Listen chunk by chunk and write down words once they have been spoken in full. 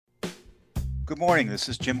Good morning. This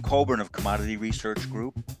is Jim Colburn of Commodity Research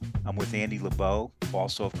Group. I'm with Andy LeBeau,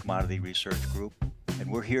 also of Commodity Research Group, and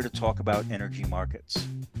we're here to talk about energy markets.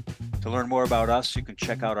 To learn more about us, you can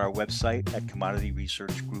check out our website at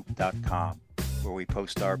commodityresearchgroup.com, where we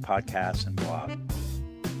post our podcasts and blog.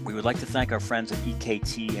 We would like to thank our friends at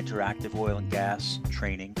EKT Interactive Oil and Gas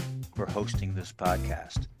Training for hosting this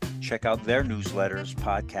podcast. Check out their newsletters,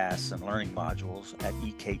 podcasts, and learning modules at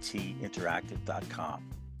ektinteractive.com.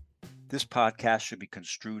 This podcast should be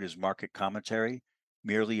construed as market commentary,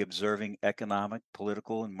 merely observing economic,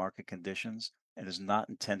 political, and market conditions, and is not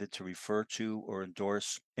intended to refer to or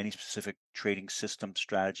endorse any specific trading system,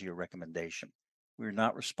 strategy, or recommendation. We are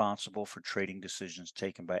not responsible for trading decisions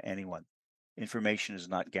taken by anyone. Information is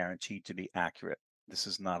not guaranteed to be accurate. This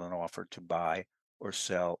is not an offer to buy or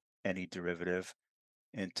sell any derivative.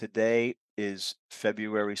 And today is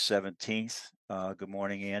February 17th. Good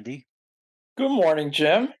morning, Andy. Good morning,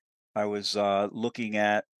 Jim. I was looking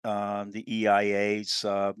at the EIA's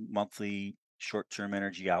monthly short-term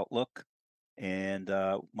energy outlook, and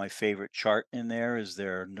my favorite chart in there is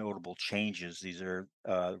their notable changes. These are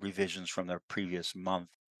revisions from their previous month,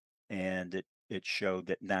 and it showed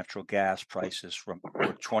that natural gas prices for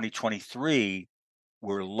 2023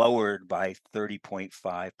 were lowered by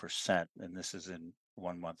 30.5%, and this is in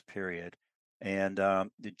 1 month period. And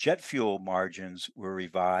the jet fuel margins were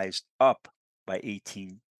revised up by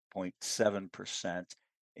 18.7%.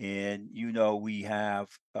 And we have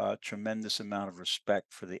a tremendous amount of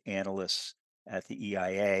respect for the analysts at the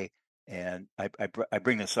EIA. And I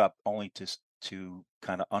bring this up only to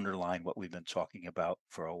kind of underline what we've been talking about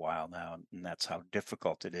for a while now, and that's how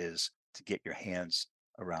difficult it is to get your hands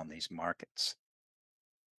around these markets.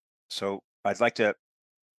 So I'd like to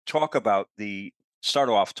start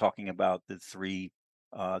off talking about the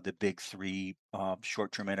big three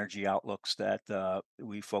short-term energy outlooks that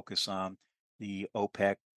we focus on: the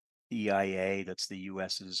OPEC, EIA, that's the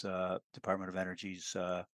U.S.'s Department of Energy's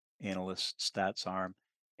analyst stats arm,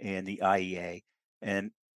 and the IEA.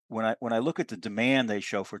 And when I look at the demand they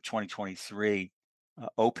show for 2023,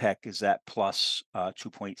 OPEC is at plus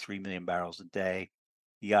 2.3 million barrels a day.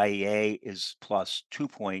 The IEA is plus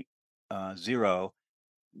 2.0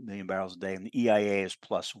 million barrels a day, and the EIA is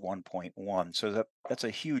plus 1.1. So that's a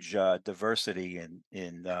huge diversity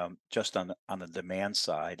in just on the demand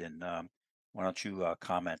side. And why don't you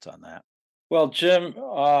comment on that? Well, Jim,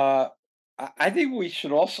 I think we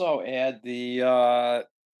should also add the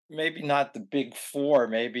maybe not the big four,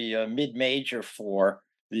 maybe a mid-major four,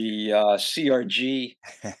 the CRG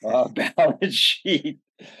balance sheet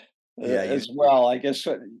Yeah, as well. I guess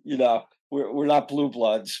we're not blue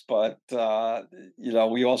bloods, but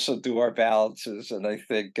we also do our balances, and I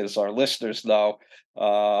think, as our listeners know,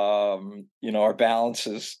 our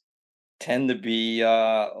balances tend to be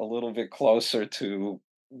a little bit closer to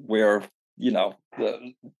where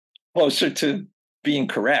the closer to being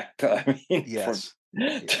correct. I mean, for yes,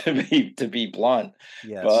 y- to be blunt.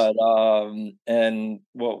 yes, But and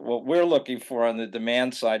what we're looking for on the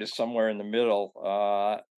demand side is somewhere in the middle.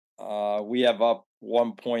 We have up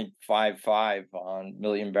 1.55 on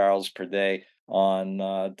million barrels per day on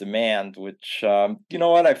demand, which you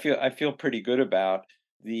know what, I feel pretty good about.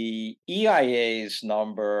 The EIA's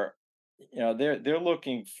number, they're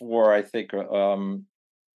looking for, I think,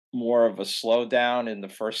 more of a slowdown in the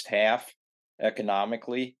first half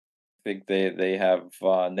economically. I think they have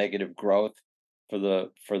negative growth for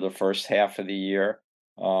the first half of the year,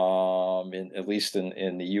 at least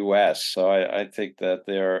in the U.S. So I think that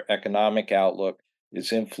their economic outlook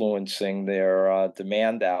is influencing their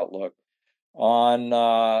demand outlook. On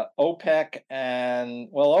OPEC, and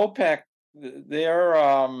well, OPEC, they're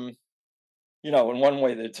in one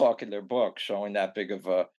way they're talking their book, showing that big of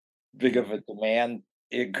a demand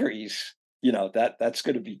increase. That's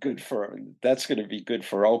going to be good for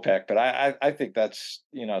OPEC. But I think that's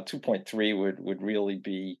 2.3 would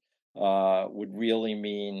really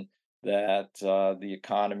mean that the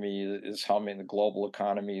economy is humming, the global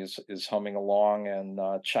economy is humming along, and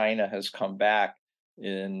China has come back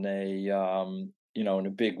in a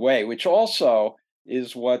big way, which also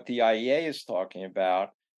is what the IEA is talking about.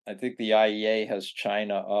 I think the IEA has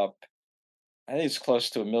China up. I think it's close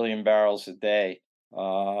to a million barrels a day.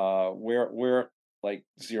 We're like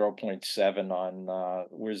 0.7 on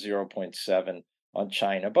we're 0.7 on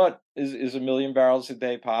China, but is a million barrels a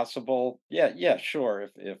day possible? Yeah, yeah, sure.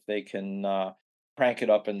 If they can crank it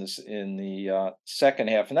up in the second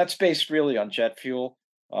half, and that's based really on jet fuel,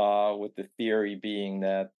 with the theory being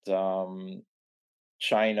that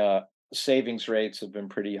China savings rates have been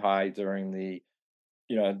pretty high during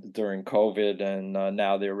COVID, and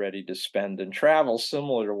now they're ready to spend and travel,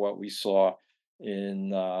 similar to what we saw in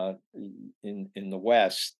the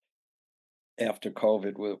West after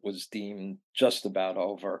COVID was deemed just about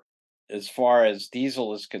over. As far as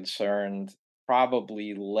diesel is concerned,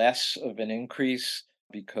 probably less of an increase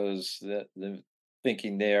because the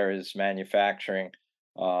thinking there is manufacturing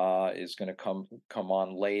is going to come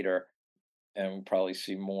on later, and we'll probably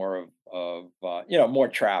see more of more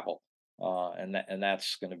travel, and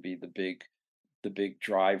that's going to be the big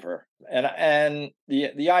driver. And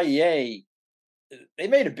the IEA, they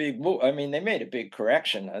made a big move. I mean, they made a big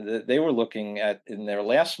correction. They were looking at in their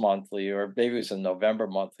last monthly, or maybe it was in November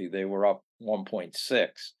monthly, they were up 1.6.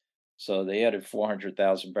 So they added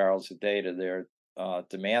 400,000 barrels a day to their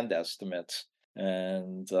demand estimates,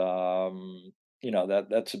 and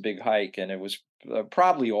that's a big hike, and it was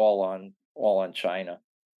probably all on China.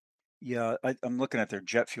 Yeah, I'm looking at their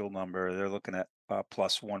jet fuel number. They're looking at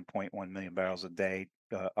plus 1.1 million barrels a day,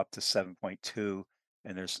 up to 7.2,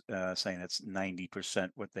 and they're saying that's 90%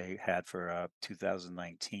 what they had for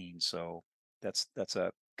 2019. So that's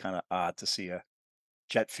a kind of odd to see a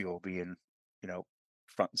jet fuel being, you know,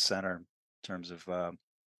 front and center in terms of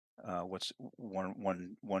what's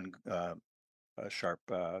one sharp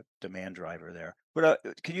demand driver there. But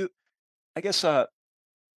can you? I guess so.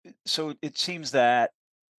 It seems that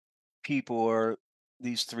people are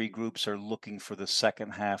these three groups are looking for the second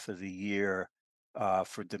half of the year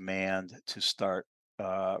for demand to start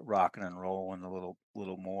rocking and rolling a little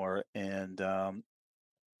more, and I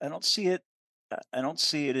don't see it. I don't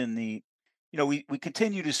see it in the. We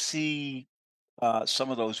continue to see some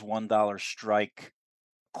of those $1 strike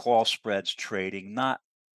call spreads trading, not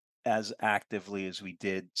as actively as we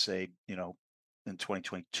did, say, in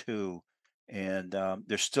 2022. And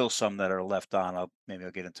there's still some that are left on. Maybe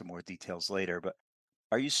I'll get into more details later. But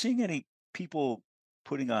are you seeing any people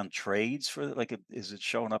putting on trades for like? Is it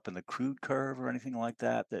showing up in the crude curve or anything like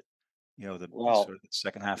that? That the Well, sort of the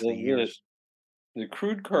second half of the the years. The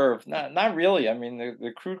crude curve, not really. I mean,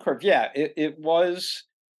 the crude curve, yeah, it was,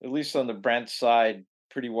 at least on the Brent side,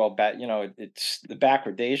 pretty well back. It's the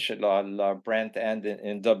backwardation on Brent and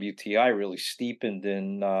in WTI really steepened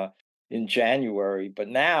in January. But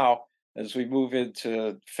now, as we move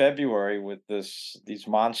into February with these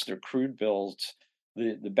monster crude builds,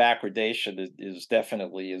 the backwardation is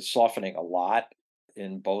definitely is softening a lot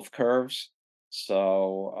in both curves.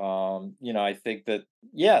 So I think that,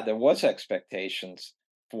 yeah, there was expectations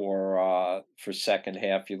for second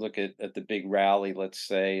half. You look at the big rally, let's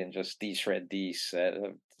say, and just Dies Red Dies.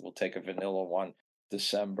 We'll take a vanilla one.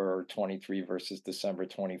 December 23 versus December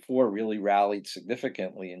 24 really rallied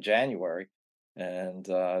significantly in January, and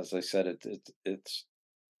as I said, it's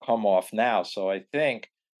come off now. So I think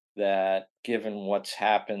that given what's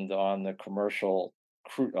happened on the commercial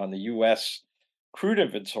crude on the U.S. crude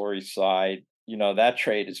inventory side, that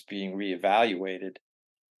trade is being reevaluated,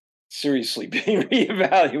 seriously being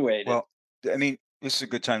reevaluated. Well, I mean, this is a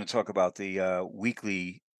good time to talk about the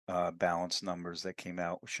weekly balance numbers that came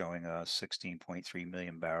out showing a 16.3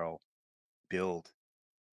 million barrel build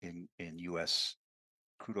in U.S.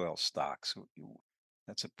 crude oil stocks.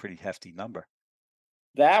 That's a pretty hefty number.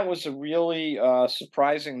 That was a really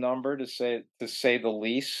surprising number to say the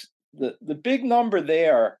least. The big number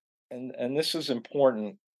there, and this is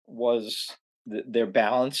important, was their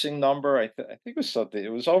balancing number. I think it was something.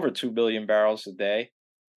 It was over 2 billion barrels a day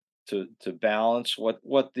to balance.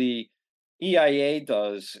 What the EIA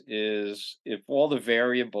does is, if all the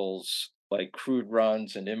variables like crude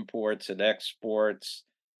runs and imports and exports,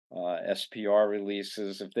 SPR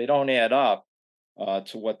releases, if they don't add up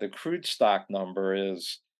to what the crude stock number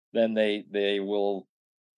is, then they will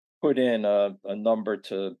put in a number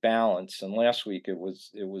to balance. And last week it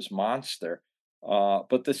was monster.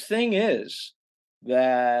 But the thing is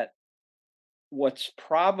that what's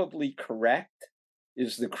probably correct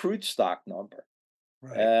is the crude stock number.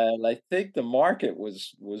 Right. And I think the market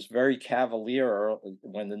was very cavalier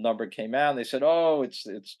when the number came out. They said, "Oh, it's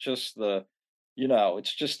just the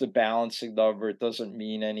balancing number. It doesn't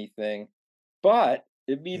mean anything." But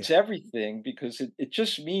it Yeah. means everything, because it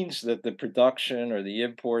just means that the production or the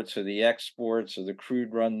imports or the exports or the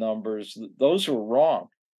crude run numbers, those were wrong.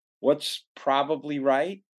 What's probably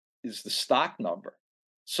right is the stock number.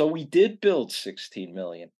 So we did build 16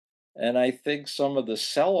 million. And I think some of the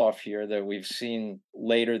sell-off here that we've seen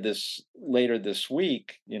later this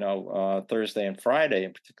week, Thursday and Friday,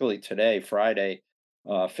 and particularly today, Friday,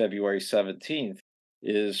 February 17th,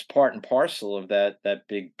 is part and parcel of that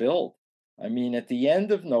big build. I mean, at the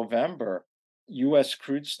end of November, U.S.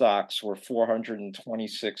 crude stocks were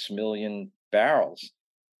 426 million barrels.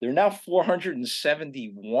 They're now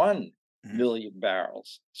 471 Mhm. million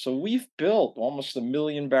barrels. So we've built almost a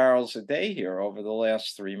million barrels a day here over the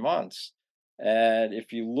last 3 months. And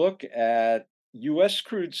if you look at US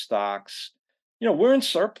crude stocks, we're in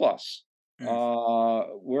surplus.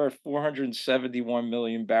 Mm. We're at 471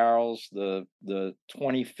 million barrels. The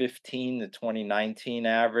 2015 to 2019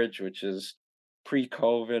 average, which is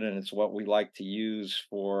pre-COVID, and it's what we like to use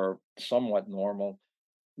for somewhat normal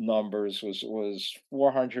numbers, was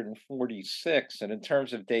 446, and in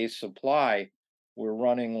terms of days supply, we're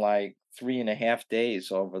running like 3.5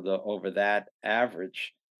 days over that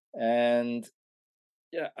average. And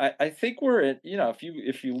yeah, I think we're at,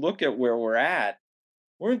 if you look at where we're at,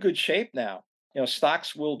 we're in good shape now.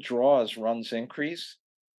 Stocks will draw as runs increase,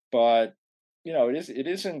 but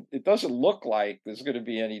it doesn't look like there's going to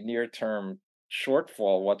be any near term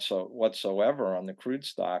shortfall whatsoever on the crude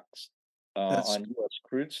stocks, That's on U.S.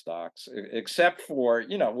 crude stocks, except for,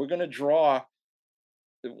 we're going to draw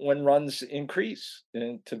when runs increase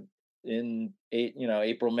in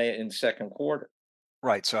April, May, in second quarter.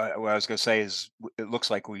 right. So what I was going to say is, it looks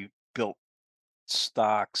like we built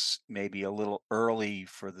stocks maybe a little early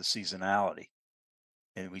for the seasonality,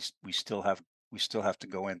 and we still have to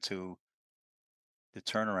go into the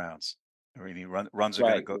turnarounds. Or I mean, runs are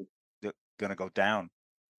Right. going to go down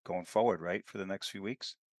going forward, right, for the next few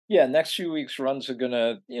weeks. Yeah, next few weeks runs are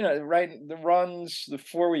gonna, right, the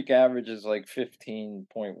 4-week average is like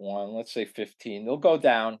 15.1, let's say 15. They'll go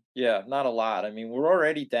down. Yeah, not a lot. I mean, we're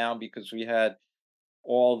already down because we had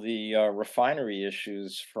all the refinery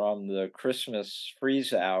issues from the Christmas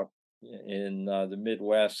freeze out in the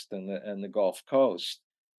Midwest and the Gulf Coast.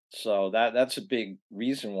 So that's a big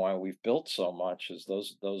reason why we've built so much, is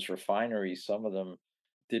those refineries, some of them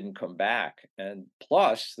didn't come back. And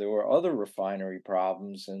plus there were other refinery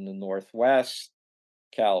problems in the Northwest,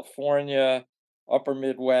 California, upper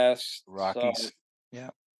Midwest. So Rockies.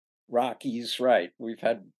 Yeah. Rockies, right. We've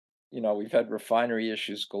had refinery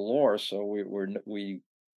issues galore, so we were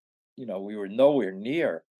nowhere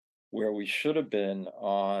near where we should have been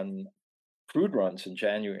on crude runs in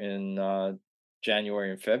January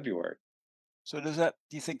and February. So do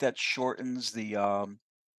you think that shortens the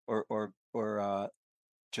or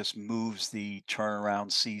just moves the turnaround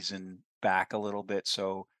season back a little bit?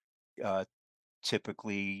 So uh,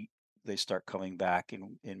 typically they start coming back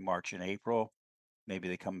in March and April. Maybe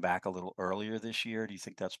they come back a little earlier this year. Do you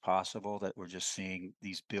think that's possible, that we're just seeing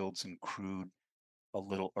these builds in crude a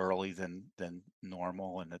little early than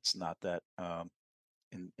normal, and it's not that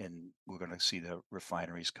and we're going to see the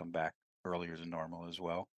refineries come back earlier than normal as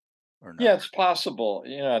well, or Yeah, no? it's possible.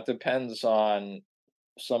 It depends on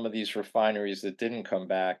some of these refineries that didn't come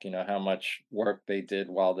back, how much work they did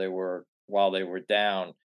while they were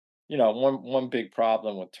down. One big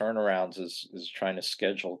problem with turnarounds is trying to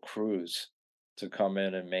schedule crews to come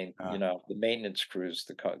in and Uh, the maintenance crews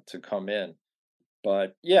to come in.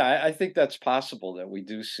 But yeah, I think that's possible that we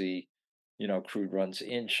do see, crude runs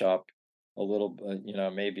inch up a little,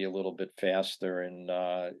 maybe a little bit faster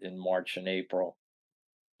in March and April.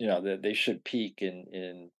 That they should peak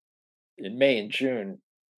in May and June,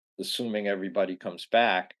 assuming everybody comes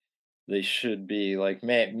back. They should be like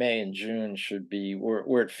May and June should be.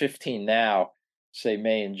 We're at 15 now. Say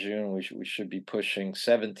May and June, we should be pushing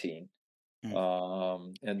 17.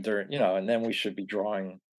 mm, And and then we should be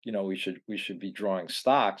drawing, we should be drawing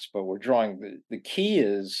stocks, but the key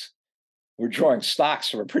is we're drawing stocks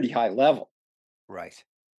from a pretty high level. right.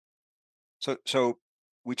 So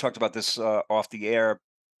we talked about this off the air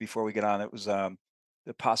before we get on. It was the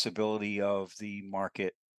possibility of the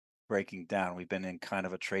market breaking down. We've been in kind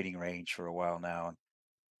of a trading range for a while now, and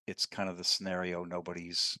it's kind of the scenario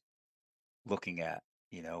nobody's looking at,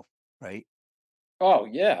 you know, right? Oh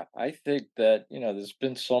yeah, I think that, there's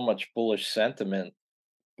been so much bullish sentiment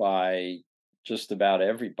by just about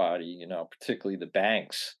everybody, particularly the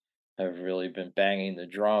banks have really been banging the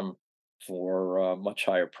drum for much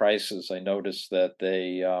higher prices. I noticed that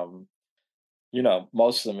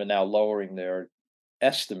most of them are now lowering their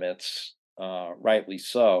estimates, rightly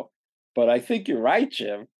so. But I think you're right,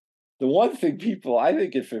 Jim. The one thing I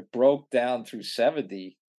think if it broke down through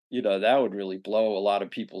 70, that would really blow a lot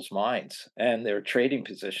of people's minds and their trading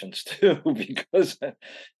positions too, because,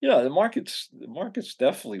 the market's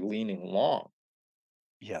definitely leaning long.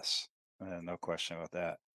 Yes, no question about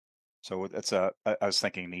that. So that's I was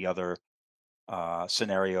thinking the other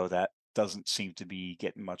scenario that doesn't seem to be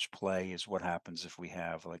getting much play is what happens if we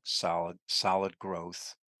have like solid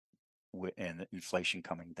growth and inflation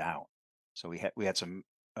coming down. So we had some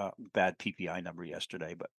bad PPI number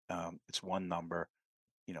yesterday, but it's one number.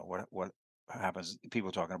 You know what happens?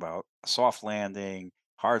 People talking about a soft landing,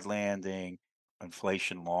 hard landing.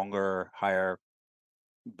 inflation longer, higher.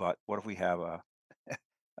 But what if we have a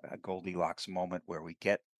Goldilocks moment where we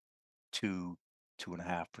get to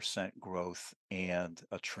 2.5% growth and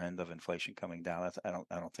a trend of inflation coming down? I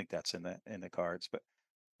don't think that's in the cards, but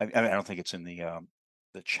I don't think it's in the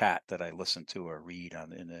chat that I listen to or read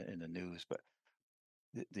on in the news. But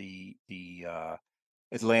the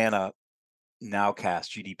Atlanta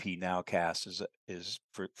nowcast GDP nowcast is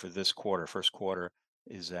for this quarter, first quarter,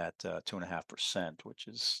 is at 2.5%, which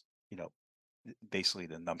is, you know, basically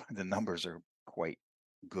the numbers are quite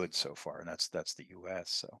good so far, and that's the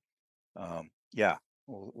U.S. So yeah,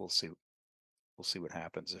 we'll see what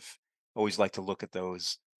happens. If always like to look at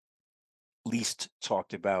those least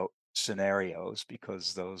talked about scenarios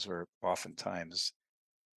because those are oftentimes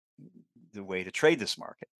the way to trade this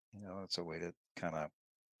market. It's a way to kind of,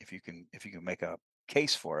 if you can make a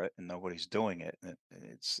case for it and nobody's doing it,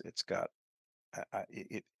 it's got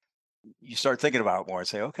it. You start thinking about it more and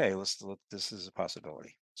say, okay, let's look. This is a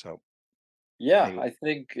possibility. So Yeah, maybe I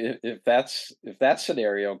think if that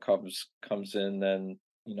scenario comes in, then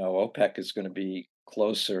OPEC is going to be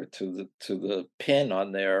closer to the pin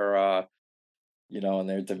on their on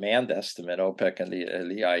their demand estimate, OPEC and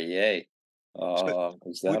the IEA, so.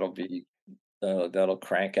 because Would that'll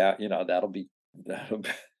crank out, that'll be that'll be,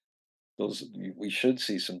 those we should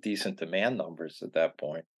see some decent demand numbers at that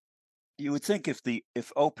point. You would think if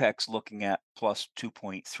OPEC's looking at plus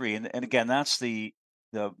 2.3, and again, that's the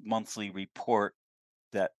monthly report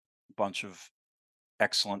that bunch of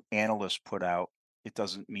excellent analysts put out. It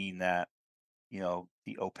doesn't mean that,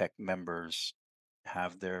 the OPEC members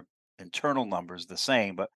have their internal numbers the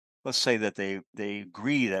same, but let's say that they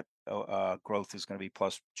agree that growth is going to be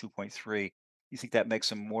plus 2.3. You think that makes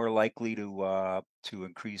them more likely to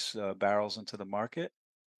increase barrels into the market,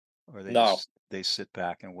 or No, they sit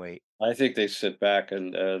back and wait? I think they sit back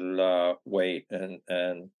and wait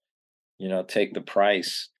and take the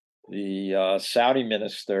price. The Saudi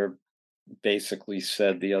minister basically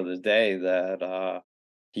said the other day that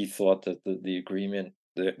he thought that the agreement,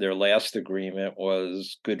 their last agreement,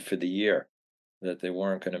 was good for the year, that they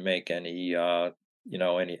weren't going to make any,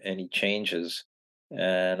 any changes.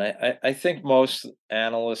 And I think most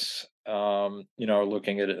analysts, are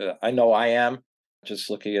looking at it. I know I am just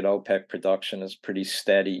looking at OPEC production is pretty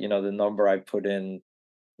steady. The number I put in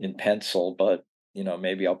pencil, but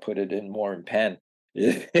maybe I'll put it in more in pen.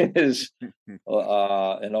 Is an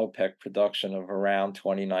OPEC production of around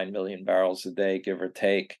 29 million barrels a day, give or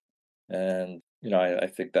take. And, I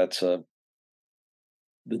think that's the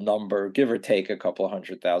number, give or take a couple of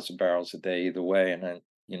 100,000 barrels a day either way. And then,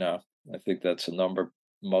 I think that's a number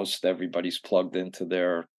most everybody's plugged into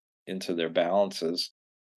their balances.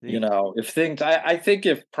 The If things, I think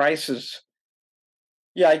if prices,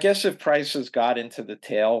 yeah, I guess if prices got into the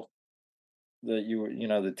tail that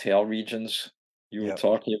the tail regions you were Yep.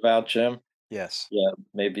 talking about, Jim. Yes. Yeah,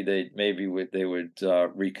 they would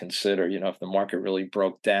reconsider. If the market really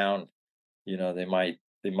broke down, they might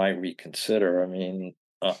reconsider. I mean,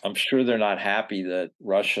 I'm sure they're not happy that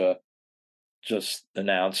Russia just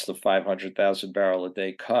announced the 500,000 barrel a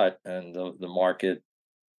day cut, and the market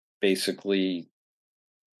basically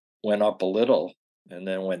went up a little, and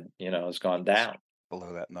then has gone It's down.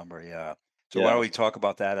 below that number, yeah. So why don't Yeah. we talk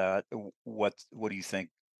about that? What do you think?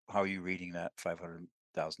 How are you reading that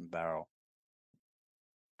 500,000 barrel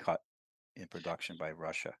cut in production by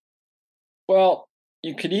Russia? Well,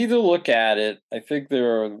 you could either look at it. I think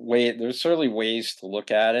there's certainly ways to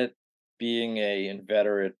look at it. Being a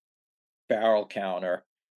inveterate barrel counter,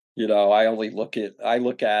 I look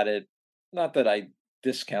at it, not that I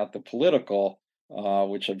discount the political,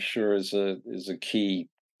 which I'm sure is a key,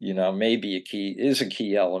 maybe a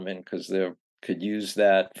key element because they could use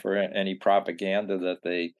that for any propaganda that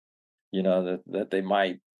they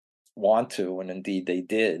might want to, and indeed they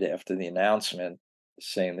did after the announcement,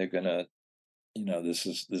 saying they're gonna, this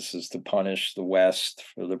is to punish the West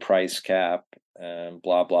for the price cap and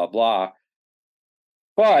blah blah blah.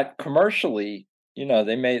 But commercially,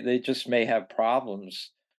 they just may have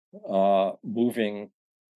problems moving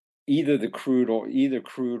either crude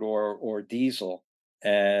or diesel.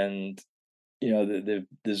 And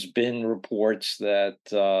there's been reports that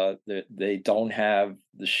they don't have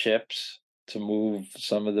the ships to move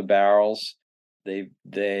some of the barrels. The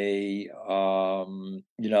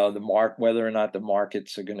whether or not the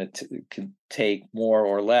markets are going to could take more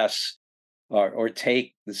or less, or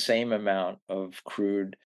take the same amount of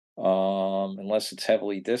crude, unless it's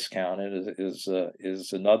heavily discounted,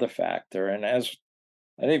 is another factor. And as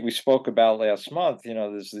I think we spoke about last month,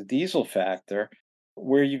 there's the diesel factor.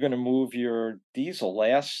 Where are you going to move your diesel?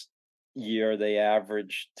 year they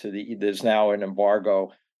averaged to there's now an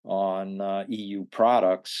embargo on EU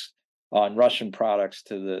products, on Russian products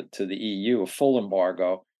to the EU, a full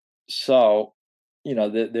embargo. So,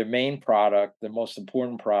 their main product, the most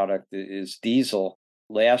important product is diesel.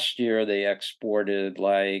 Last year they exported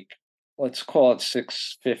like, let's call it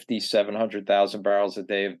 650, 700,000 barrels a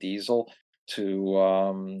day of diesel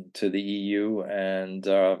to the EU, and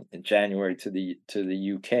in January to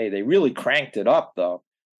the UK. They really cranked it up though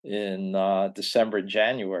in December and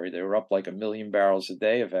January. They were up like 1 million barrels a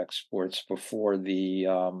day of exports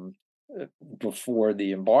uh, before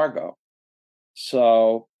the embargo.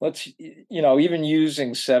 So even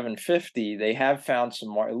using 750, they have found some.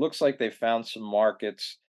 It looks like they found some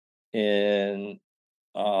markets in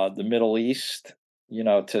the Middle East.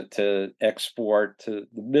 To export to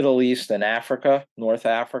the Middle East and Africa, North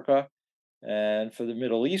Africa, and for the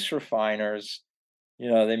Middle East refiners,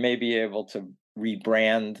 they may be able to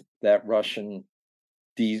rebrand that the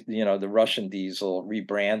Russian diesel,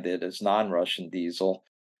 rebrand it as non-Russian diesel,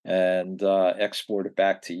 and export it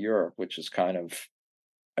back to Europe, which is kind of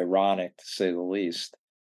ironic to say the least.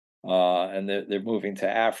 And they're moving to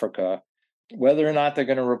Africa. Whether or not they're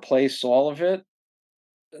going to replace all of it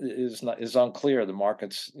is unclear. The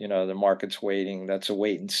market's waiting. That's a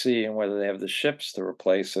wait and see, and whether they have the ships to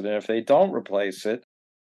replace it. And if they don't replace it,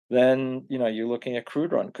 then you're looking at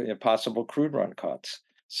possible crude run cuts.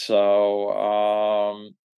 So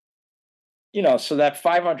so that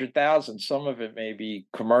 500,000, some of it may be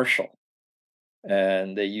commercial,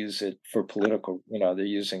 and they use it for political. They're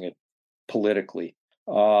using it politically.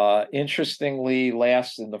 Interestingly,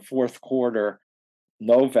 last in the fourth quarter,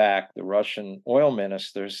 Novak, the Russian oil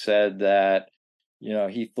minister, said that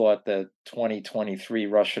he thought that 2023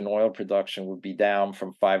 Russian oil production would be down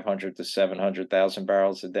from 500 to 700,000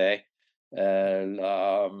 barrels a day, and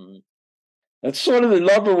that's sort of the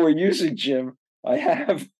number we're using, Jim. I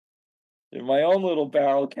have in my own little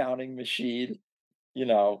barrel counting machine.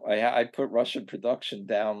 I put Russian production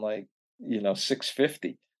down like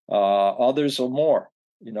 650. Others are more.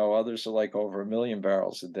 Others are like over 1 million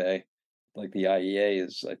barrels a day. Like the IEA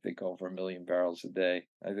is, I think, over 1 million barrels a day.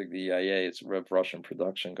 I think the EIA is Russian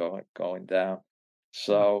production going down. Huh.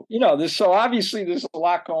 So obviously there's a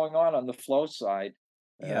lot going on the flow side,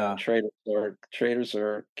 and Yeah, traders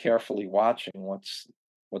are carefully watching what's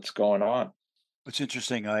going on. it's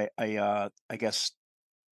interesting. I guess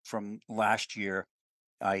from last year,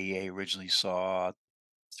 IEA originally saw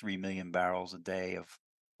 3 million barrels a day of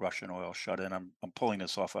Russian oil shut in. I'm pulling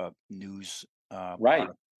this off a news Right.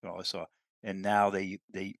 article I saw, and now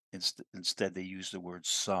instead they use the word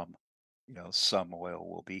some. Some oil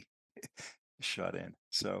will be shut in.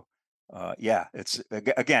 So yeah,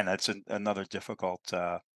 again, that's another difficult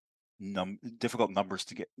numbers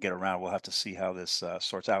to get around. We'll have to see how this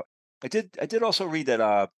sorts out. I did also read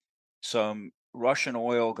that some Russian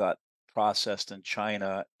oil got processed in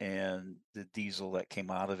China, and the diesel that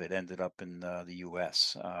came out of it ended up in the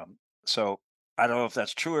U.S. So I don't know if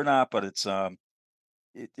that's true or not, but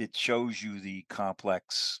it shows you the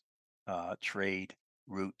complex trade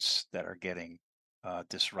routes that are getting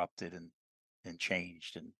disrupted and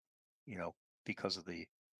changed, and you know because of the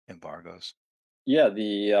embargoes. Yeah,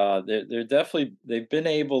 they're definitely they've been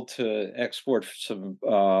able to export fuel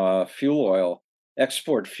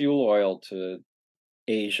oil to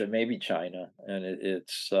Asia, maybe China, and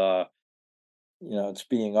it's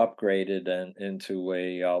being upgraded and into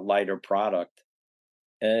a lighter product.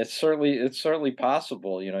 And it's certainly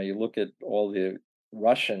possible. You look at all the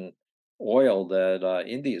Russian oil that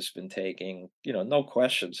India's been taking. No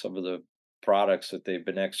question, some of the products that they've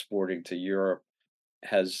been exporting to Europe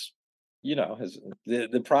has has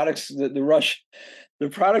the products the Rush the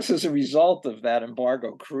products as a result of that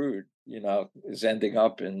embargo crude, is ending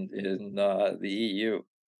up in the EU.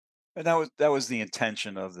 And that was the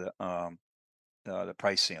intention of the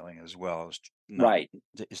price ceiling as well, is not Right.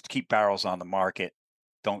 is to keep barrels on the market.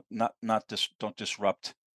 Don't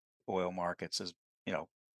disrupt oil markets as you know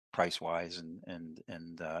price wise, and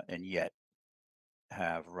yet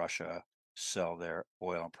have Russia sell their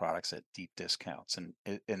oil and products at deep discounts. And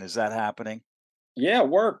is that happening? Yeah, it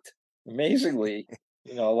worked. Amazingly.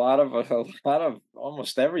 A lot of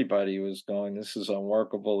almost everybody was going, this is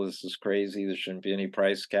unworkable, this is crazy, there shouldn't be any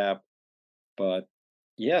price cap. But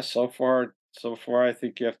yeah, so far I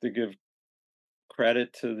think you have to give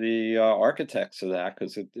credit to the architects of that,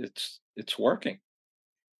 because it's working.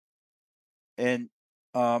 And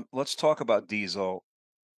let's talk about diesel.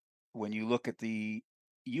 When you look at the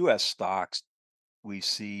U.S. stocks, we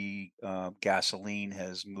see gasoline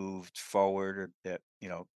has moved forward, or that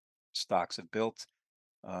stocks have built.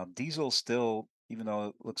 Diesel still even though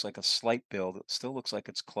it looks like a slight build, it still looks like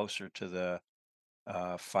it's closer to the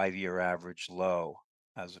 5-year average low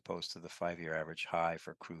as opposed to the 5-year average high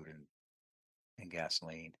for crude and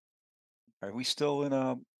gasoline. Are we still in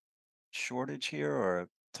a shortage here or a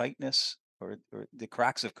tightness or the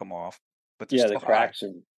cracks have come off, but they're Yeah, the still high? cracks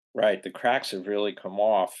have right, the cracks have really come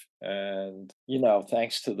off, and,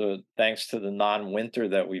 thanks to the non-winter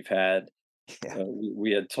that we've had, Yeah.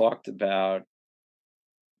 we had talked about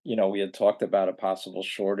we had talked about a possible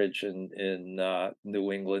shortage in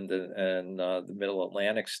New England and the Middle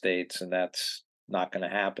Atlantic states, and that's not gonna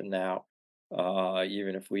happen now,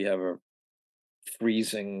 even if we have a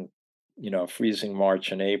freezing freezing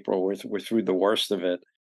March and April, we're through the worst of it,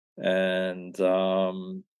 and,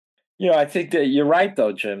 I think that you're right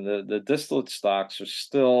though, Jim. The distillate stocks are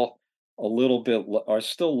still are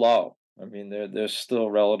still low. I mean, they're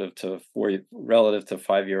still relative to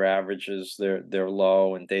 5-year averages. They're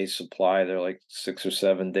low, and day supply they're like 6 or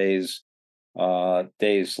 7 days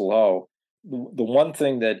days low. The one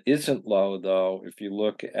thing that isn't low though, if you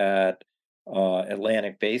look at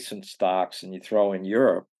Atlantic Basin stocks and you throw in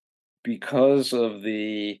Europe, because of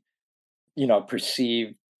the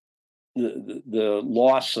perceived the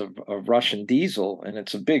loss of Russian diesel, and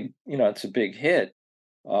it's a big hit.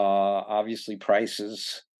 Obviously,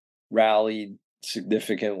 prices rallied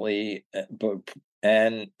significantly,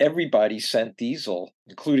 and everybody sent diesel,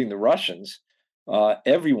 including the Russians.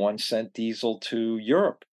 Everyone sent diesel to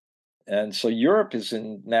Europe, and so Europe is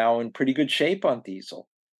now in pretty good shape on diesel.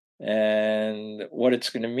 And what it's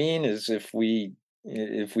going to mean is if we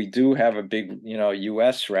do have a big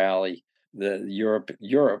U.S. rally, the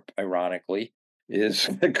Europe ironically is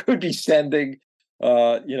could be sending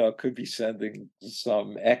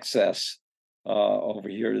some excess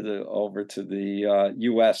over to the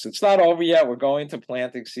U.S. It's not over yet. We're going to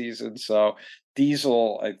planting season, so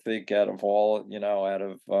diesel, I think, out of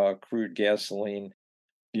crude gasoline,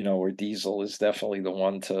 where diesel is definitely the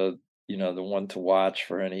one to watch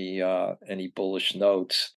for any bullish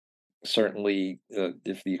notes. Certainly,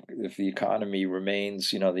 if the economy remains,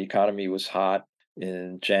 the economy was hot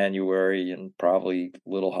in January and probably a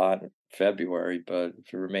little hot in February, but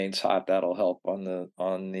if it remains hot, that'll help on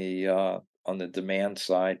the demand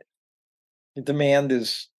side. The demand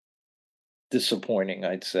is disappointing,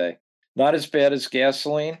 I'd say. Not as bad as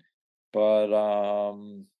gasoline, but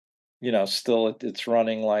still it's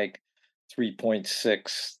running like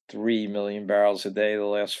 3.63 million barrels a day the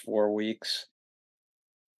last 4 weeks.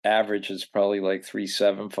 Average is probably like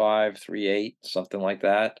 3.75, 3.8, something like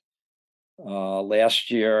that. Last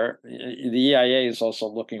year, the EIA is also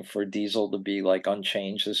looking for diesel to be like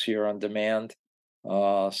unchanged this year on demand.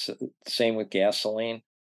 Same with gasoline.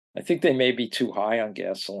 I think they may be too high on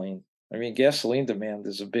gasoline. I mean, gasoline demand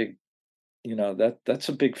is a big, that's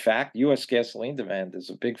a big fact. U.S. gasoline demand is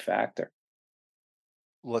a big factor.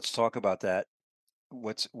 Let's talk about that.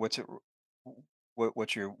 What's it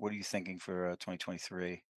what are you thinking for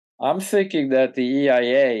 2023? I'm thinking that the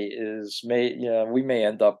EIA we may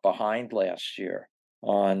end up behind last year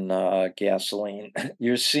on gasoline.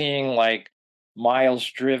 You're seeing like miles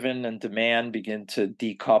driven and demand begin to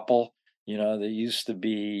decouple. They used to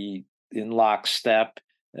be in lockstep,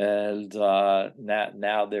 and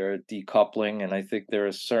now they're decoupling. And I think there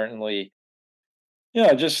is certainly,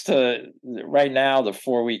 right now, the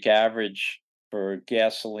 4-week average for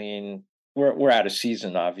gasoline, we're out of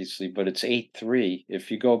season, obviously, but it's 8.3.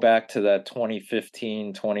 If you go back to that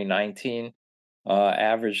 2015, 2019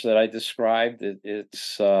 average that I described,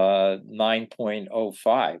 it's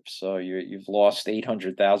 9.05. So you've lost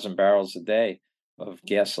 800,000 barrels a day of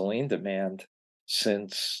gasoline demand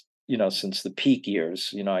since the peak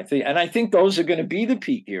years. I think those are going to be the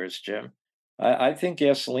peak years, Jim. I think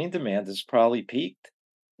gasoline demand has probably peaked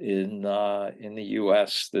in the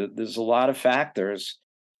U.S. There's a lot of factors.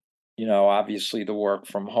 Obviously, the work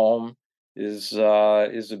from home is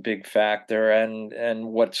a big factor, and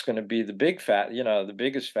what's going to be the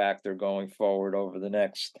biggest factor going forward over the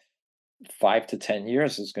next 5 to 10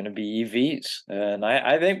 years is going to be EVs, and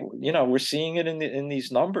I think we're seeing it in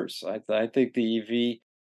these numbers. I think the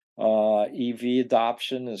EV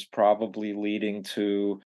adoption is probably leading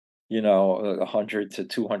to 100 to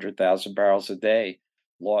 200,000 barrels a day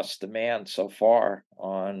lost demand so far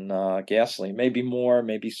on gasoline. Maybe more,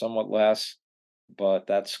 maybe somewhat less, but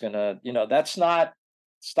that's not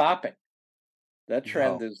stopping. That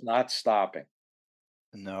trend No, is not stopping.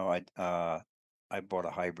 no, I bought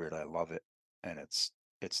a hybrid. I love it, and it's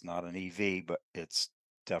not an EV, but it's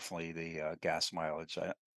definitely the gas mileage.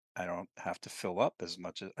 I don't have to fill up as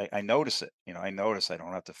much as I notice it. I notice I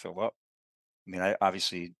don't have to fill up. I mean, I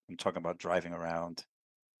obviously I'm talking about driving around.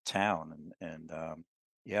 town,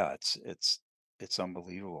 yeah, it's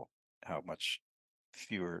unbelievable how much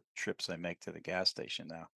fewer trips I make to the gas station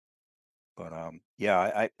now. But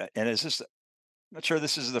yeah, and is this? I'm not sure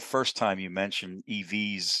this is the first time you mentioned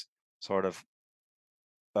EVs sort of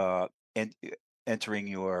uh, en- e- entering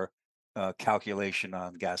your calculation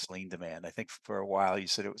on gasoline demand. I think for a while you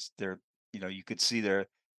said it was their, you could see their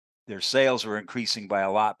sales were increasing by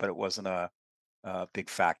a lot, but it wasn't a big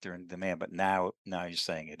factor in demand. But now you're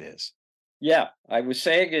saying it is. Yeah, I was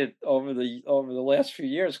saying it over the last few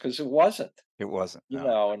years because it wasn't. It wasn't. You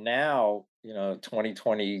No. know, now,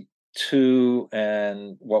 2022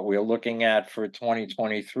 and what we're looking at for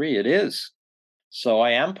 2023, it is. So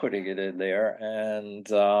I am putting it in there. And,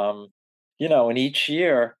 and each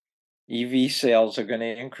year, EV sales are going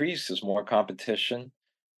to increase. There's more competition,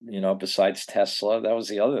 besides Tesla. That was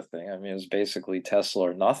the other thing. I mean, it was basically Tesla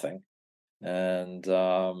or nothing. And,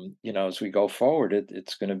 as we go forward,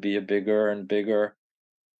 it's going to be a bigger and bigger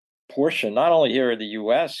portion, not only here in the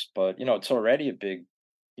US, but it's already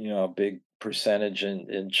a big percentage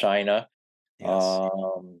in China. Yes.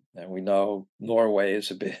 And we know Norway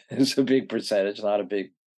is a big is a big percentage, not a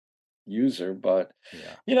big user, but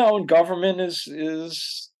Yeah. and government is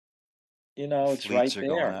it's right Fleets are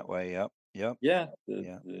going there. that way. Yep. Yep. Yeah,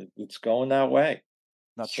 Yeah. it's going that way.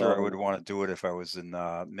 Not sure I would So want to do it if I was in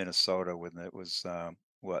Minnesota when it was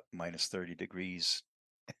what, minus 30 degrees.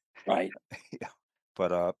 right. Yeah.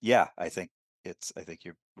 But yeah, I think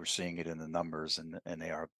we're seeing it in the numbers, and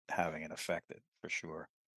they are having an effect for sure.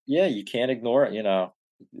 Yeah, you can't ignore it,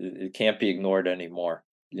 it can't be ignored anymore,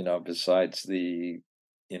 besides the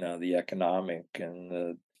economic and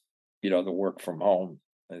the work from home.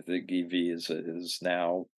 I think EV is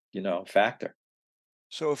now, a factor.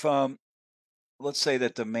 So if let's say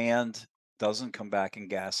that demand doesn't come back in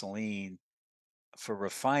gasoline for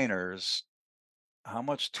refiners, how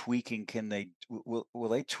much tweaking can will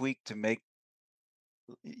they tweak to make,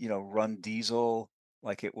 run diesel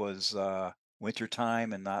like it was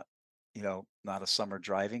wintertime and not, not a summer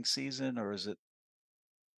driving season, or is it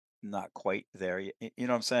not quite there yet? You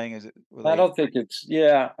know what I'm saying? Is it will I they don't think it's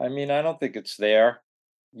yeah, I mean, I don't think it's there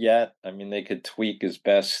yet. I mean, they could tweak as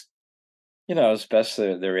best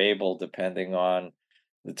they're able, depending on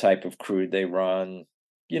the type of crude they run,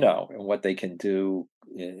 and what they can do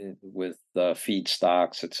with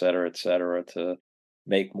feedstocks, et cetera, to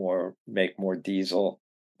make more diesel.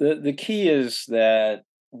 The key is that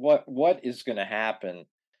what is going to happen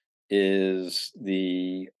is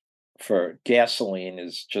the for gasoline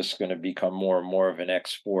is just going to become more and more of an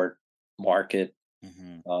export market.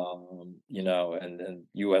 Mhm. And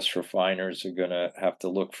U.S. refiners are going to have to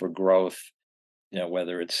look for growth,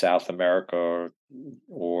 whether it's South America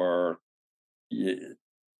or y-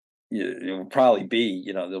 it will probably be,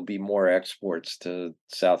 there'll be more exports to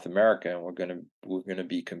South America, and we're gonna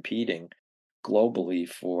be competing globally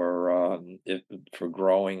for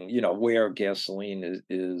growing, where gasoline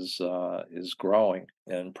is growing,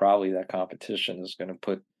 and probably that competition is going to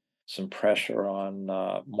put some pressure on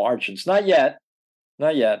margins. Not yet,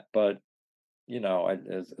 but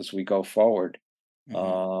as we go forward,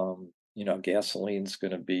 Mhm. gasoline's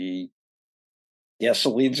going to be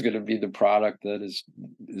the product that is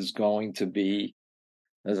going to be,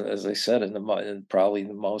 as I said, probably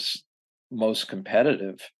the most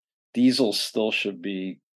competitive. Diesel still should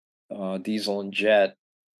be diesel and jet.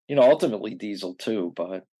 Ultimately diesel too,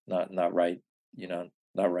 but not right.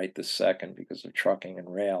 Not right this second because of trucking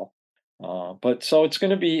and rail. But so it's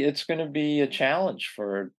going to be a challenge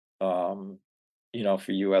for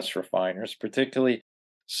U.S. refiners, particularly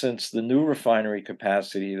since the new refinery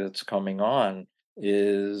capacity that's coming on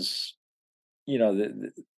is you know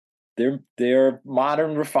they're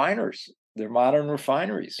modern refiners. They're modern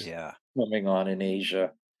refineries Yeah. coming on in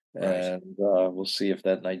Asia, Right. and we'll see if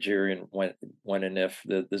that Nigerian when and if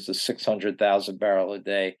there's a 600,000 barrel a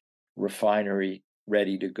day refinery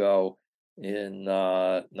ready to go in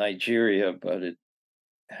Nigeria, but it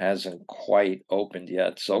hasn't quite opened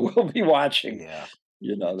yet. So we'll be watching. Yeah.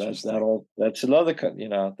 That Interesting. that's another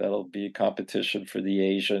that'll be competition for the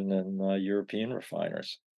Asian and European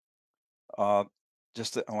refiners. Uh,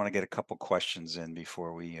 I want to get a couple questions in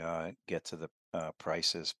before we get to the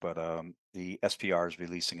prices. But the SPR is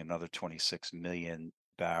releasing another 26 million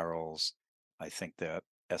barrels. I think the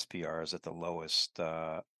SPR is at the lowest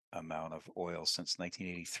amount of oil since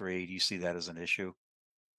 1983. Do you see that as an issue?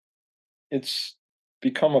 It's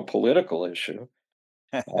become a political issue.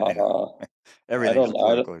 I know. Uh, I Everything's a don't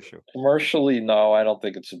I don't political issue. commercially, no, I don't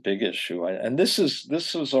think it's a big issue, and this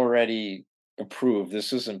was already approved.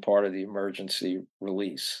 This isn't part of the emergency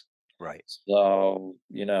release. right. So,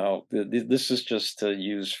 this is just to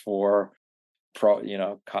use for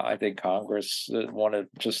I think Congress wanted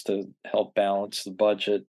just to help balance the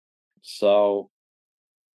budget. So,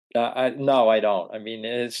 no, I don't. I mean,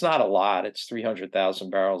 it's not a lot. It's 300,000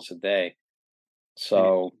 barrels a day. Maybe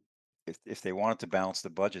So if they wanted to balance the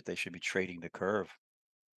budget, they should be trading the curve.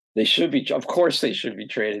 they should be, of course, they should be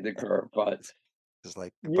trading the curve. But It's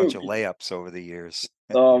like a bunch you, of layups over the years.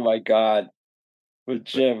 oh my God, but But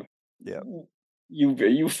Jim, yeah,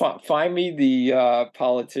 find me the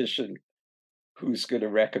politician who's going to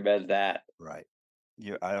recommend that. right.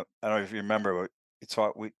 I don't know if you remember, but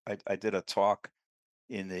I did a talk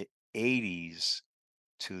in the 80s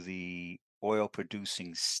to the oil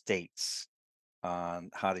producing states on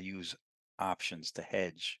how to use options to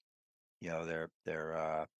hedge, you know, their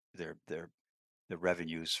the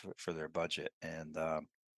revenues for their budget. And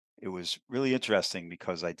it was really interesting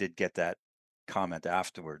because I did get that comment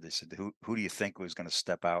afterward. They said, "Who do you think was going to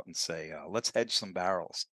step out and say, let's hedge some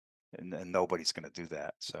barrels?" And nobody's going to do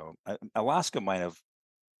that. So Alaska might have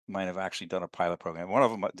actually done a pilot program. One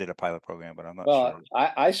of them did a pilot program, but I'm not Well, sure.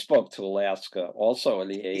 I spoke to Alaska also in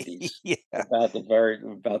the 80s Yeah, about the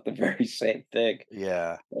very same thing.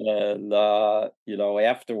 yeah, And after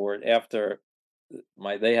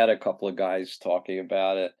they had a couple of guys talking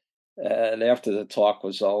about it. And after the talk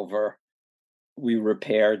was over, we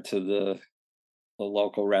repaired to the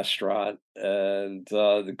local restaurant, and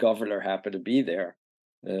the governor happened to be there.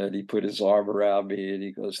 And he put his arm around me and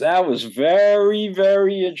he goes, "That was very,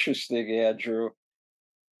 very interesting, Andrew.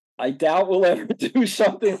 I doubt we'll ever do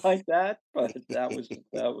something like that, but that was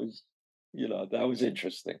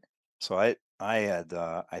interesting." So I had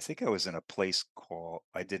I think I was in a place called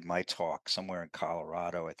I did my talk somewhere in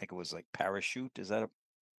Colorado. I think it was like Parachute. Is that a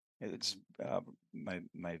it's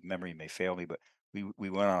my memory may fail me, but we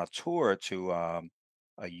went on a tour to a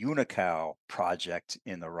Unocal project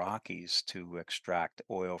in the Rockies to extract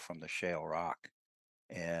oil from the shale rock.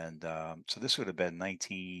 And so this would have been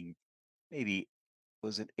 19 maybe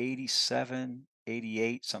was it 87,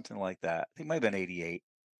 88, something like that. I think it might have been 88.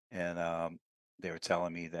 And they were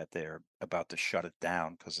telling me that they're about to shut it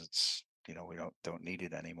down because it's, you know, we don't need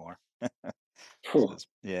it anymore. So Phew.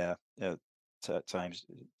 yeah, yeah. At times,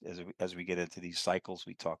 as we get into these cycles,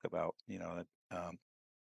 we talk about, you know,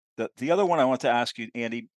 the other one I want to ask you,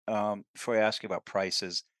 Andy, before I ask you about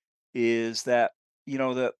prices, is that you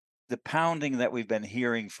know the pounding that we've been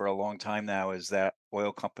hearing for a long time now is that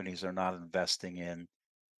oil companies are not investing in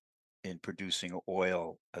producing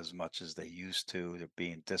oil as much as they used to. They're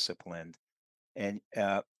being disciplined, and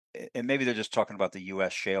and maybe they're just talking about the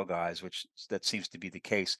U.S. shale guys, that seems to be the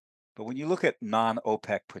case. But when you look at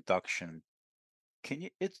non-OPEC production, can you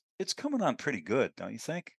it's coming on pretty good, don't you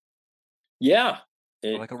think? Yeah,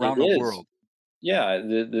 Like it around the is. world, Yeah,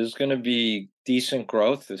 there's going to be decent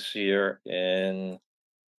growth this year in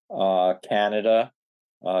Canada.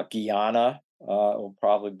 Guyana will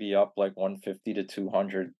probably be up like 150 to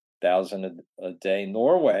 200,000 a day.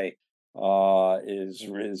 Norway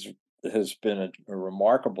is has been a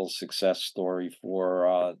remarkable success story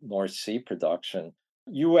for North Sea production.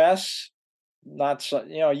 U.S. not so,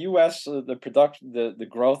 U.S. The production the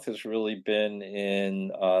growth has really been in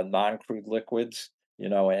non-crude liquids.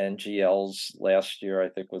 NGLs last year I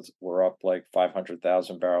think were up like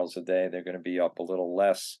 500,000 barrels a day. They're going to be up a little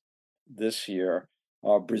less this year.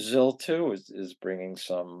 Brazil too is bringing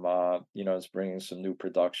is bringing some new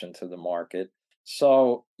production to the market.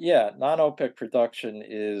 So yeah, non-OPEC production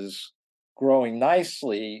is growing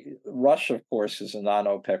nicely. Russia, of course, is a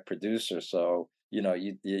non-OPEC producer, so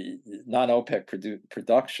non-OPEC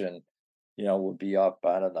production, would be up.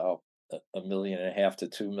 I don't know, a million and a half to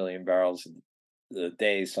 2 million barrels a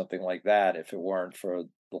day, something like that, if it weren't for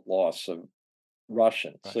the loss of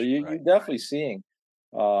Russian. So Russia, you're right? definitely seeing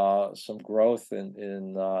some growth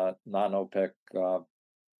in non-OPEC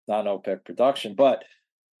production, but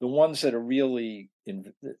the ones that are really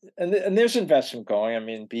and there's investment going. I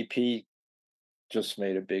mean, BP just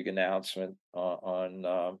made a big announcement on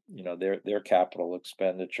their capital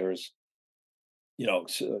expenditures.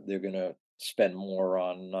 So they're going to spend more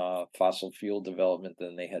on fossil fuel development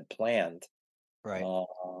than they had planned. Right.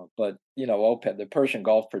 Uh, but OPEC, the Persian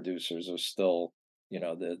Gulf producers are still,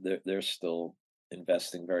 they're still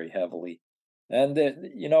investing very heavily, and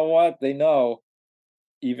you know what? They know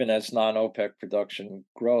even as non-OPEC production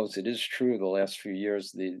grows, it is true. The last few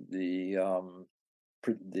years, the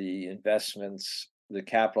investments, the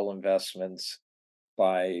capital investments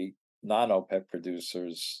by non-OPEC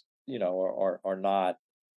producers, are not,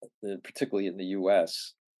 particularly in the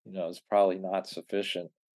U.S. Is probably not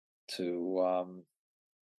sufficient to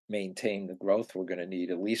maintain the growth we're going to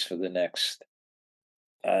need at least for the next,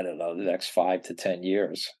 I don't know, the next 5 to 10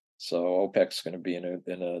 years. So OPEC's going to be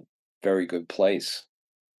in a very good place.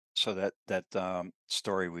 So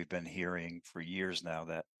story we've been hearing for years now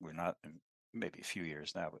that we're not, maybe a few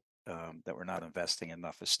years now, but that we're not investing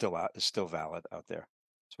enough is still valid out there.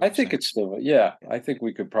 That's what I you're think saying. it's still, yeah, Yeah. I think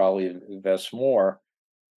we could probably invest more.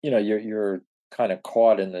 You're kind of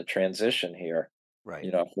caught in the transition here, Right.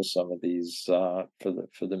 for some of these, for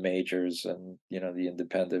the majors and, the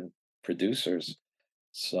independent producers.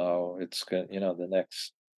 So it's good, the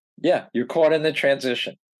next, yeah, you're caught in the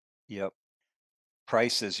transition. Yep.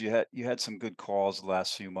 Prices. You had some good calls the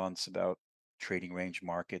last few months about trading range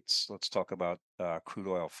markets. Let's talk about crude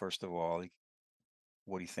oil first of all.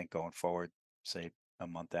 What do you think going forward? Say a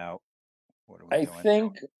month out. What are we I doing?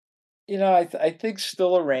 think, I think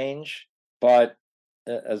still a range, but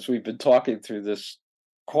as we've been talking through this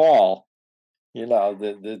call,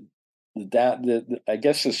 I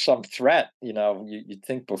guess there's some threat. You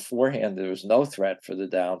think beforehand there was no threat for the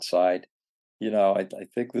downside. I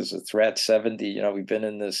think there's a threat 70. We've been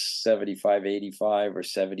in this 75, 85 or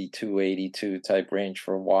 72, 82 type range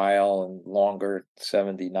for a while and longer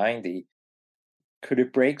 70, 90. Could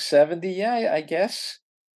it break 70? Yeah, I guess.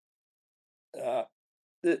 Uh,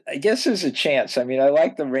 I guess there's a chance. I mean, I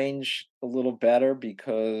like the range a little better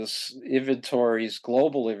because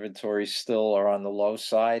global inventories still are on the low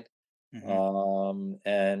side. Hmm.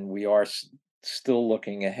 And we are still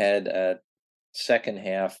looking ahead at second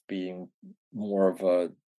half being more of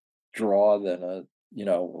a draw than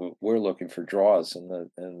we're looking for draws in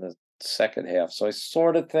the second half. So I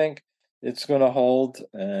sort of think it's going to hold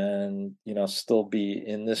and still be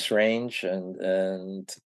in this range and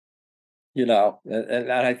and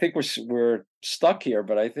I think we're stuck here,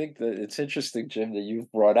 but I think that it's interesting, Jim, that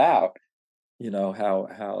you've brought out,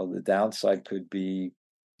 how the downside could be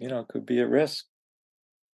at risk.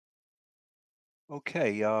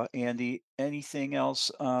 Okay, Andy, anything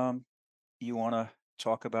else you want to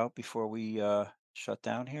talk about before we shut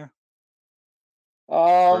down here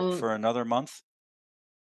Um, for another month?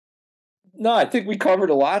 no, I think we covered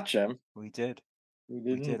a lot, Jim. We did. We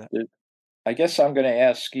We didn't. did. I guess I'm going to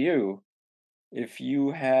ask you if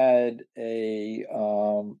you had a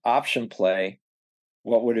option play,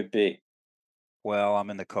 what would it be? Well, I'm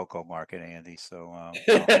in the cocoa market, Andy. So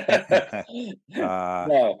no. uh,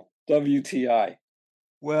 No, WTI.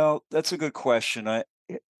 well, that's a good question.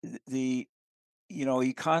 The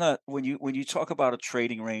you kind of when you talk about a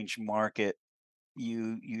trading range market,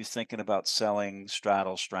 you're thinking about selling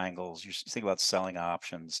straddle strangles. You think about selling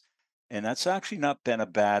options, and that's actually not been a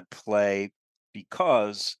bad play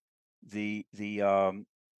because the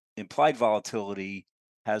implied volatility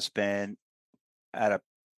has been at a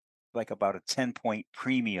like about a 10-point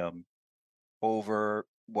premium over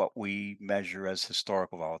what we measure as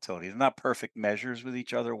historical volatility. They're not perfect measures with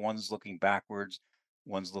each other. One's looking backwards,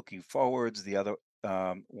 one's looking forwards. The other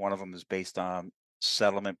one of them is based on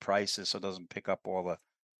settlement prices, so it doesn't pick up all the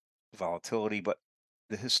volatility. But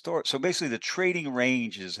so basically the trading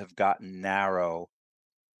ranges have gotten narrow,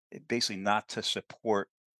 basically not to support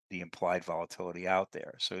the implied volatility out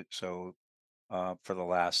there. So for the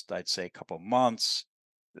last, I'd say, couple months,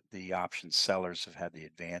 the option sellers have had the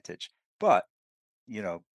advantage. But you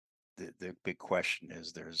know, the big question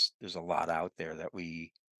is there's a lot out there that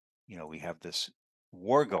we have this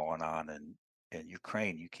war going on in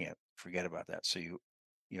Ukraine. You can't forget about that. So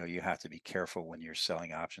you have to be careful when you're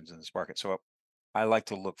selling options in this market. So I like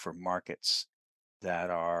to look for markets that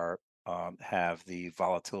are have the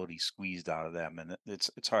volatility squeezed out of them, and it's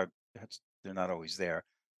hard. They're not always there,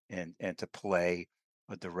 and to play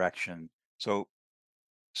a direction. So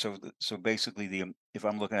basically, if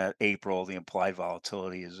I'm looking at April, the implied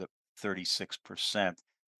volatility is at 36%,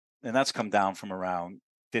 and that's come down from around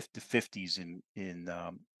 50s in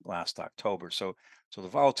last October. So the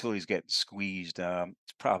volatility is getting squeezed.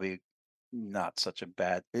 It's probably not such a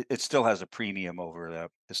bad. It still has a premium over the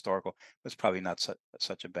historical, but it's probably not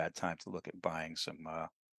such a bad time to look at buying some out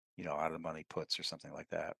of the money puts or something like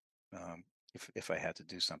that. Um, if I had to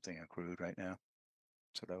do something in crude right now,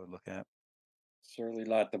 that's what I would look at. Certainly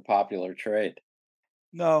not the popular trade.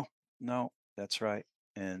 No, no, that's right.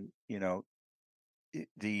 And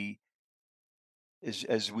the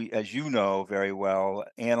as you know very well,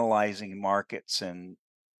 analyzing markets and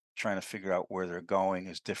trying to figure out where they're going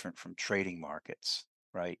is different from trading markets,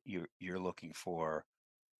 right? You're looking for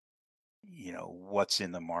what's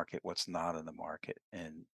in the market, what's not in the market,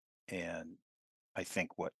 and I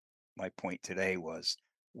think what my point today was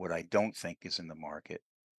what I don't think is in the market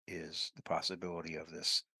is the possibility of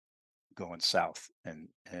this going south, and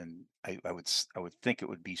I would think it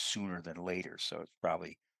would be sooner than later. So it's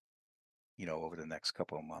probably, over the next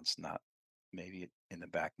couple of months, not maybe in the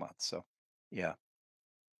back month. So yeah,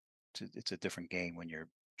 it's a different game when you're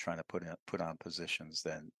trying to put on positions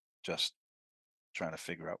than just trying to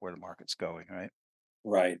figure out where the market's going, right?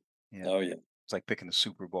 Right. Yeah, Oh yeah. it's like picking the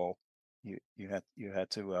Super Bowl. You had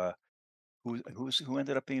to who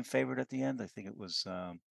ended up being favored at the end? I think it was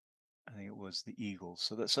the Eagles.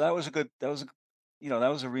 So that was a good that was a that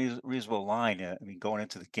was a reasonable line. I mean, going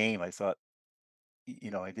into the game, I thought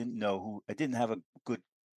I didn't have a good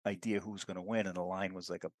idea who was going to win, and the line was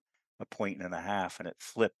like a point and a half, and it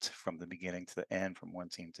flipped from the beginning to the end from one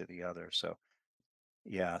team to the other. So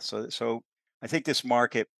yeah, so I think this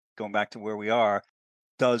market, going back to where we are,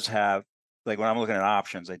 does have, like, when I'm looking at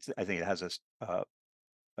options, I think it has a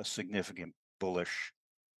significant bullish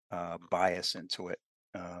bias into it.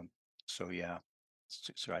 Um, so yeah,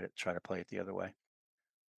 try to play it the other way.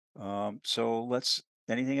 So let's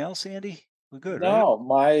anything else, Andy? We're good, right? No,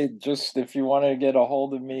 my just if you want to get a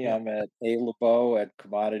hold of me, Yeah. I'm at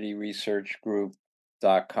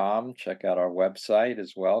commodityresearchgroup.com. Check out our website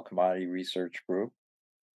as well, Commodity Research Group.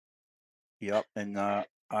 Yep. And I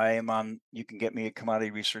am on. You can get me at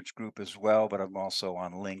Commodity Research Group as well, but I'm also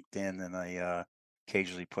on LinkedIn, and I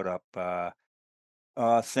occasionally put up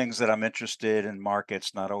things that I'm interested in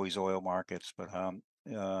markets, not always oil markets, but and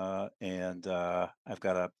I've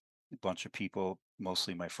got a bunch of people,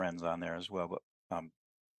 mostly my friends, on there as well. But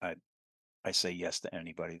I I say yes to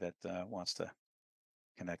anybody that wants to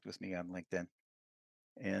connect with me on LinkedIn.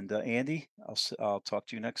 And Andy, I'll talk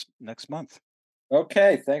to you next month.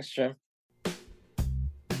 Okay, thanks, Jim.